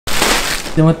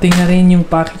dumating na rin yung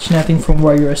package natin from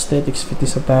Warrior Aesthetics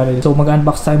Fitness Apparel. So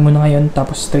mag-unbox tayo muna ngayon,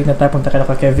 tapos straight na tayo punta kay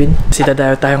Kevin. Kasi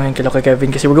dadayo tayo ngayon kay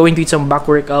Kevin kasi we're going to eat some back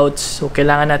workouts. So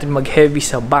kailangan natin mag-heavy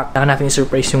sa back. Kailangan natin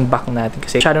i-surprise yung back natin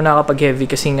kasi masyado nakakapag-heavy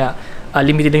kasi nga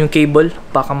limited lang yung cable,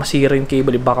 baka masira yung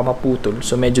cable, baka maputol.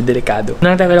 So medyo delikado.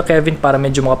 Nang tayo kay Kevin para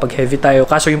medyo makapag-heavy tayo.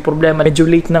 Kaso yung problema, medyo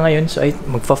late na ngayon. So ay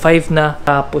magfa-5 na.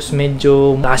 Tapos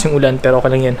medyo lakas yung ulan pero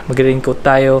okay lang yan. Mag-raincoat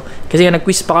tayo. Kasi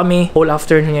nag-quiz pa kami whole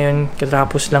afternoon ngayon.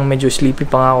 Katapos lang medyo sleepy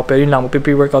pa nga ako. Pero yun lang,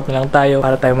 magpe-pre-workout na lang tayo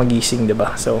para tayo magising,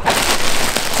 diba? So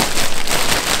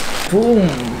boom!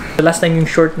 The last time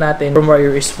yung short natin from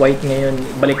Warrior is white, ngayon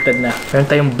baliktad na. Meron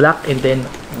tayong black and then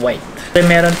white. Then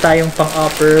meron tayong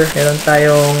pang-upper, meron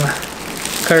tayong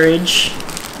courage,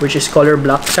 which is color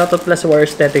black. Shoutout pala sa Warrior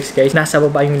Aesthetics, guys. Nasa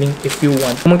baba yung link if you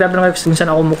want. Kung magtatanong kayo kung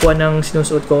saan ako kumukuha ng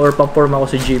sinusuot ko or pang-forma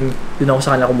ko sa gym, dun ako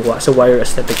sa kanila kumukuha sa Warrior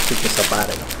Aesthetics Fitness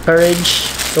Apparel.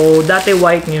 Courage. So, dati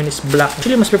white, ngayon is black.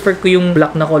 Actually, mas prefer ko yung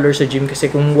black na color sa gym kasi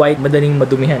kung white, madaling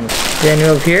madumihan. Then we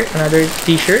have here, another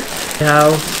t-shirt. We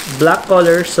have black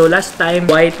color. So, last time,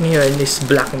 white ngayon is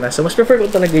black na. So, mas prefer ko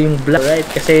talaga yung black, right?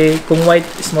 Kasi kung white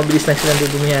is mabilis lang silang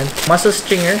dudumihan. Muscle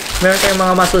stringer. Meron tayong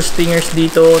mga muscle stringers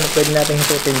dito na pwede natin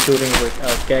suotin during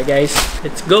workout. Kaya guys,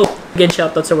 let's go! Again,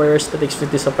 shoutout sa Warrior Aesthetics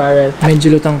Fitness Apparel.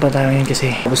 Medyo lutang pa tayo ngayon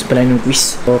kasi tapos pala yung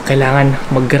quiz. So, kailangan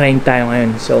mag-grind tayo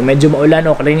ngayon. So, medyo maulan.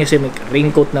 Okay lang kasi may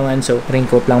raincoat naman. So,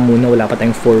 raincoat lang muna. Wala pa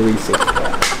tayong 4 wheels eh.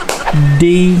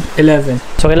 Day 11.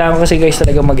 So, kailangan ko kasi guys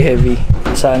talaga mag-heavy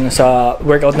sa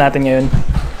workout natin ngayon.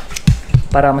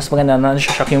 Para mas maganda na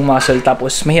shock yung muscle.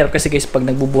 Tapos, mahirap kasi guys pag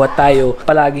nagbubuhat tayo,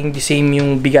 palaging the same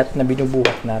yung bigat na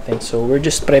binubuhat natin. So, we're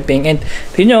just prepping. And,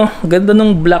 tingnan nyo, ganda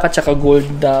nung black at saka gold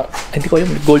na, hindi ko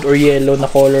yung gold or yellow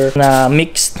na color na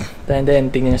mixed. And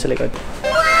then, tingnan nyo sa likod.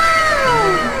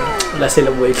 Wala sila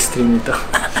buhay extreme nito.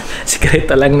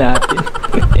 Sikreta lang natin.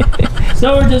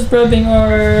 So, we're just prepping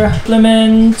our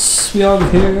supplements. We have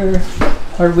here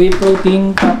our whey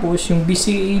protein. Tapos, yung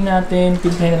BCA natin,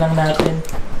 pintahin na lang natin.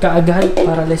 Kaagad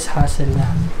para less hassle na.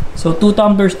 So, 2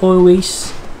 tumblers always.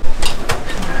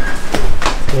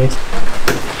 Yes.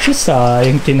 Siya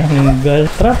sayang tinanggal.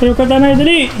 Tara, pero ka tanay,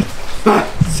 dali!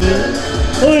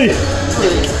 Uy!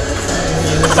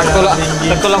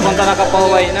 Sakto lang kung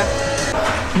nakapaway na.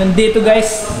 Nandito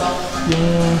guys,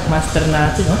 yung master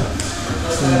natin, no?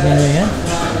 So, yan.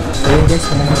 So, yun guys,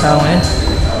 mga tao ngayon.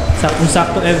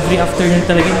 Saktong-sakto every afternoon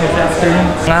talaga, every afternoon.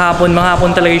 Mga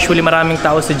hapon talaga usually maraming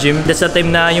tao sa gym. That's the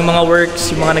time na yung mga works,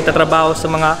 yung mga nagtatrabaho sa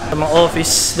mga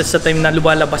office, that's the time na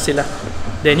lumalabas sila.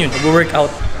 Then yun,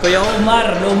 nag-workout. Kuya Omar,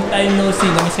 long time no see.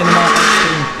 Namiss ka ng mga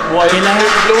pag-stream.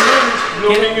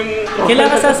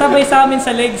 Kailangan sasabay sa amin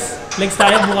sa legs. Legs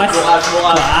tayo bukas.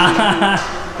 Bukas.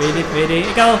 Pwede.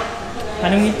 Ikaw,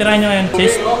 anong itira nyo ngayon?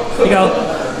 Chest? Ikaw?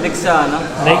 Legs sa ano?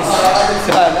 Legs?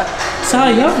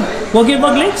 Sayang. Huwag yung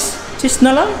mag-legs. Chest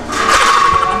na lang.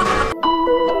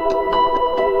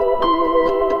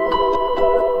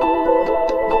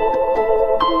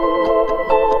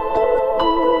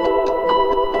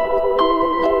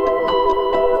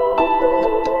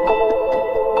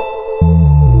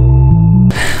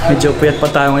 Medyo puyat pa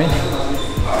tayo ngayon.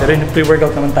 Pero yung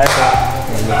pre-workout naman tayo.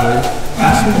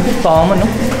 Tama, no?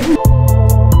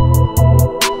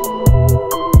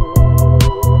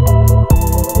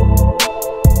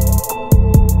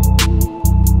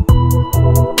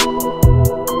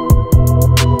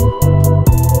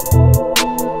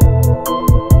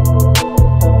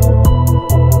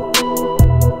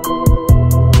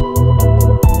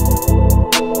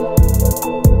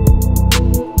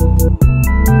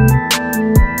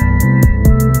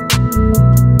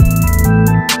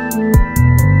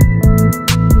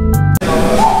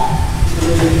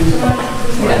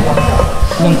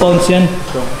 Ilang pounds yan?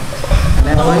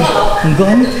 Ang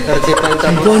gaan?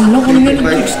 Ang gaan lang kami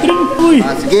nga extreme. Uy!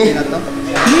 Sige!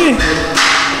 Sige!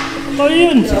 Kaya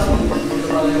yan!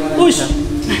 Push!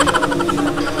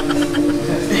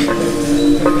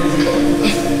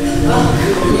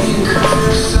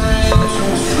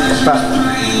 Pa!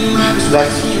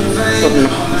 Slash! Stop na!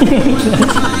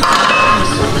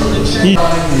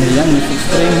 Ano yan?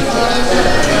 Extreme.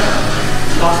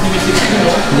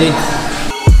 Hindi.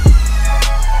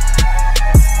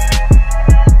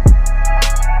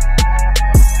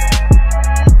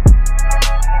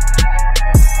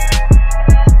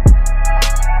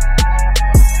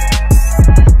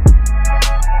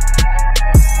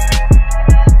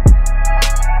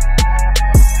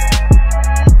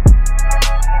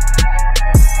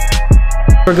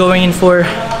 We're going in for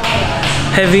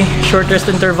heavy, short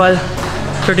rest interval,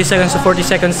 30 seconds to 40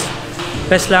 seconds.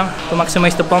 Rest lang to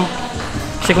maximize the pump.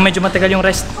 Kasi kung medyo matagal yung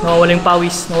rest, nawawala yung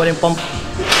pawis, nawawala yung pump,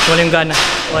 nawawala yung gana.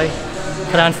 Okay?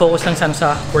 Kailangan focus lang sana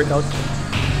sa workout.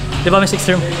 Di ba, Miss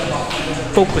Extreme?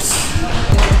 Focus.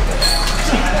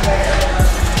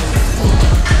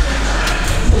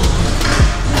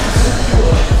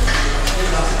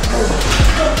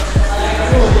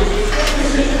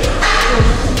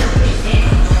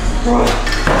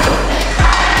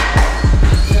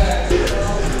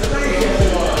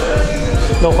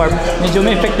 Low carb. Medyo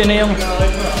may effect din na yung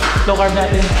low carb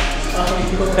natin.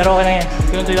 Pero okay na yan.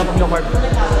 Pinuntoy lang pag low carb.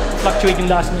 Fluctuate yung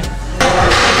lakas niya.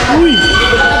 Uy!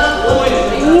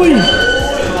 Uy!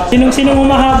 Sinong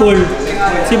umahabol?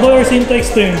 Si Boy or si Into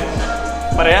Extreme?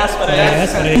 Parehas.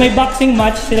 May boxing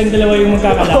match, silang dalawa yung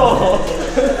magkakalaban.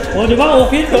 Oh, di ba?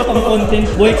 Okay ito ang content.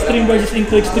 Boy Extreme versus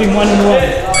Into Extreme, 1-on-1.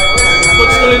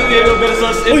 Coach Tolentino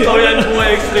versus Into yan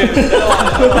Boy Extreme.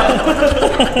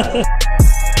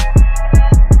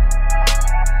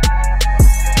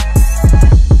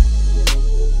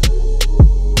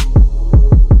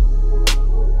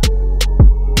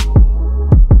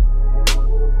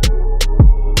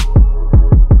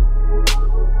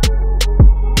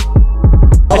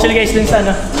 Actually guys, dun sa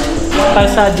para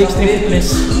sa Extreme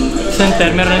Fitness Center,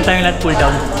 meron lang tayong lat pull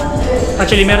down.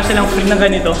 Actually, meron silang free na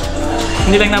ganito.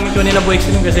 Hindi lang namin ito nila Boy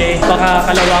Extreme kasi baka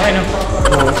kalawangin, no?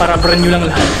 Para brand new lang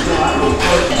lahat.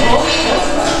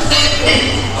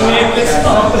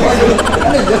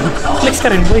 Flex ka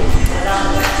rin, boy.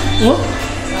 Oh?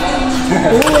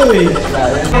 Uy!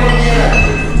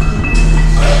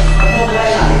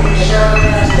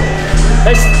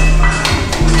 Nice!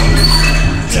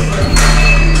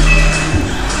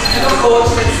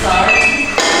 Coach, let's start.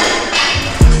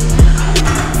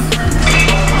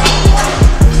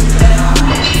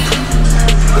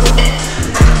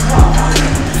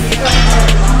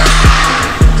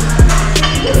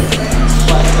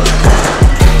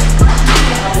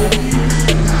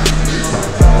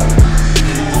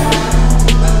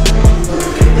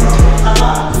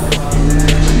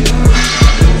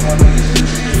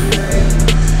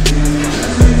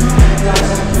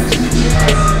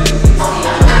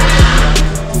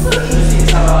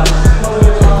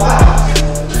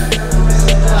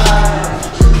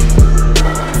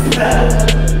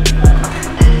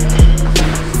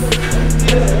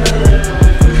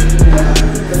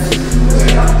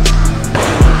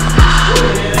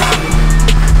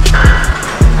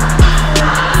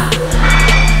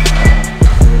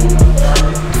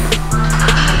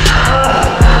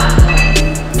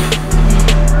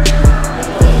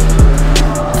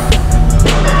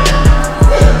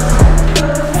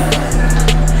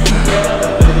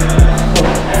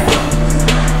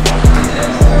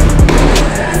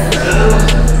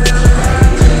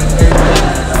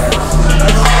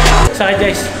 Sakit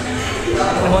guys,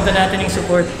 namunta natin yung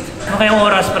support. Ano kayong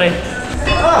oras pre?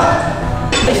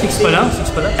 Ay, 6 pa lang?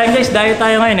 Kaya guys, dayo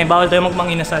tayo ngayon eh, bawal tayo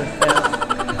magmanginasal.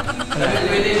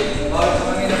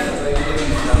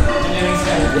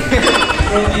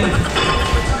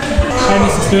 Hi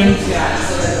Mrs. Stern.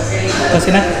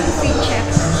 Kasi na?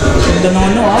 Ganda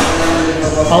naman no ah.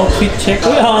 Outfit check.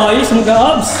 Uy, ayos,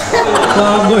 mag-abs.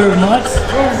 Rubber mats.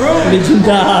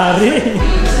 Legendary.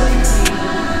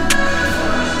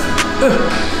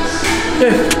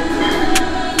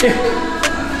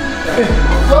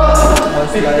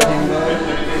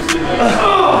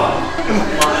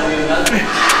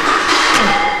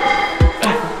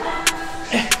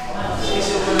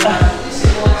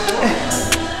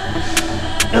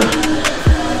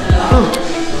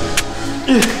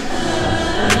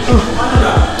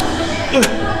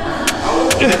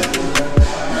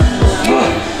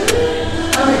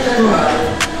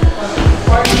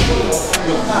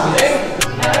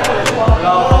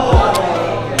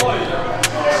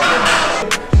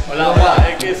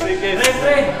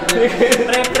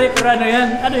 Pre, ano yan?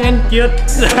 Ano yan? Cute!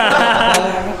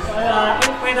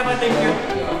 Pwede ba ito cute?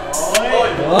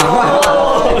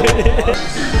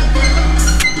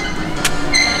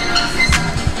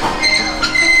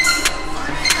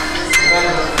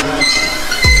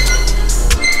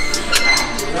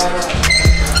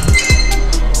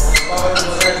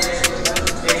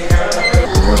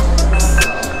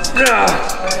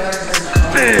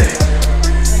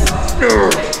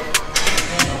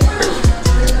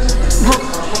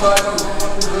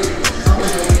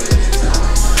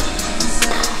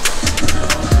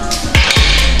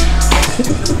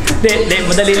 Hindi,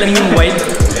 madali lang yung wide.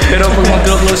 Pero pag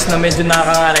mag-close na medyo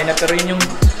nakakangalay na. Pero yun yung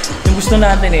gusto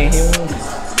natin eh,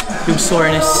 yung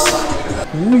soreness.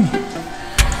 Uy!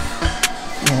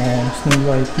 Oh, gusto ng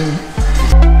Whey King.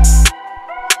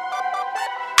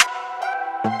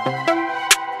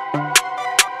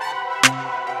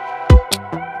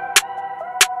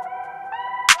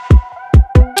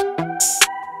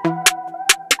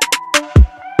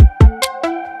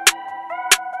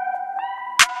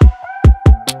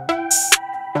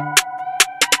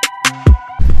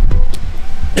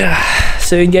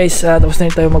 So yun guys, tapos na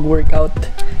rin tayo mag-workout.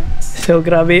 So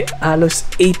grabe, halos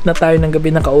 8 na tayo ng gabi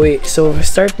nakauwi. So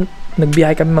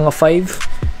nagbiyahe kami mga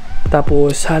 5.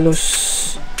 Tapos halos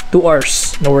 2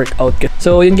 hours na workout.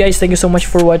 So yun guys, thank you so much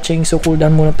for watching. So cool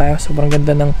down muna tayo. Sobrang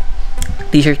ganda ng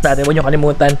t-shirt natin. Huwag nyo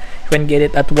kalimutan, you can get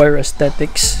it at Wire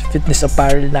Aesthetics Fitness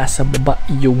Apparel. Nasa baba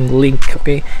yung link,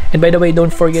 okay? And by the way,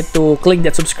 don't forget to click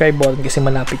that subscribe button kasi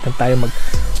malapit na tayo mag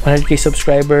 100k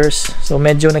subscribers. So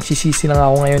medyo nagsisisi lang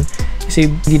ako ngayon kasi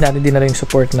hindi natin dinala yung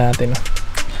support natin.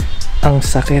 Ang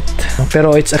sakit.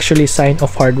 Pero it's actually a sign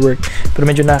of hard work. Pero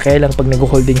medyo nakakaya lang pag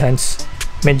nag-holding hands.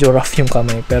 Medyo rough yung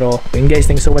kamay. Pero yun guys,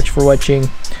 thank you so much for watching.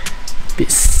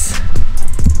 Peace.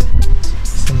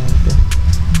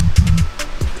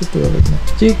 Tutulog na.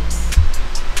 Chick!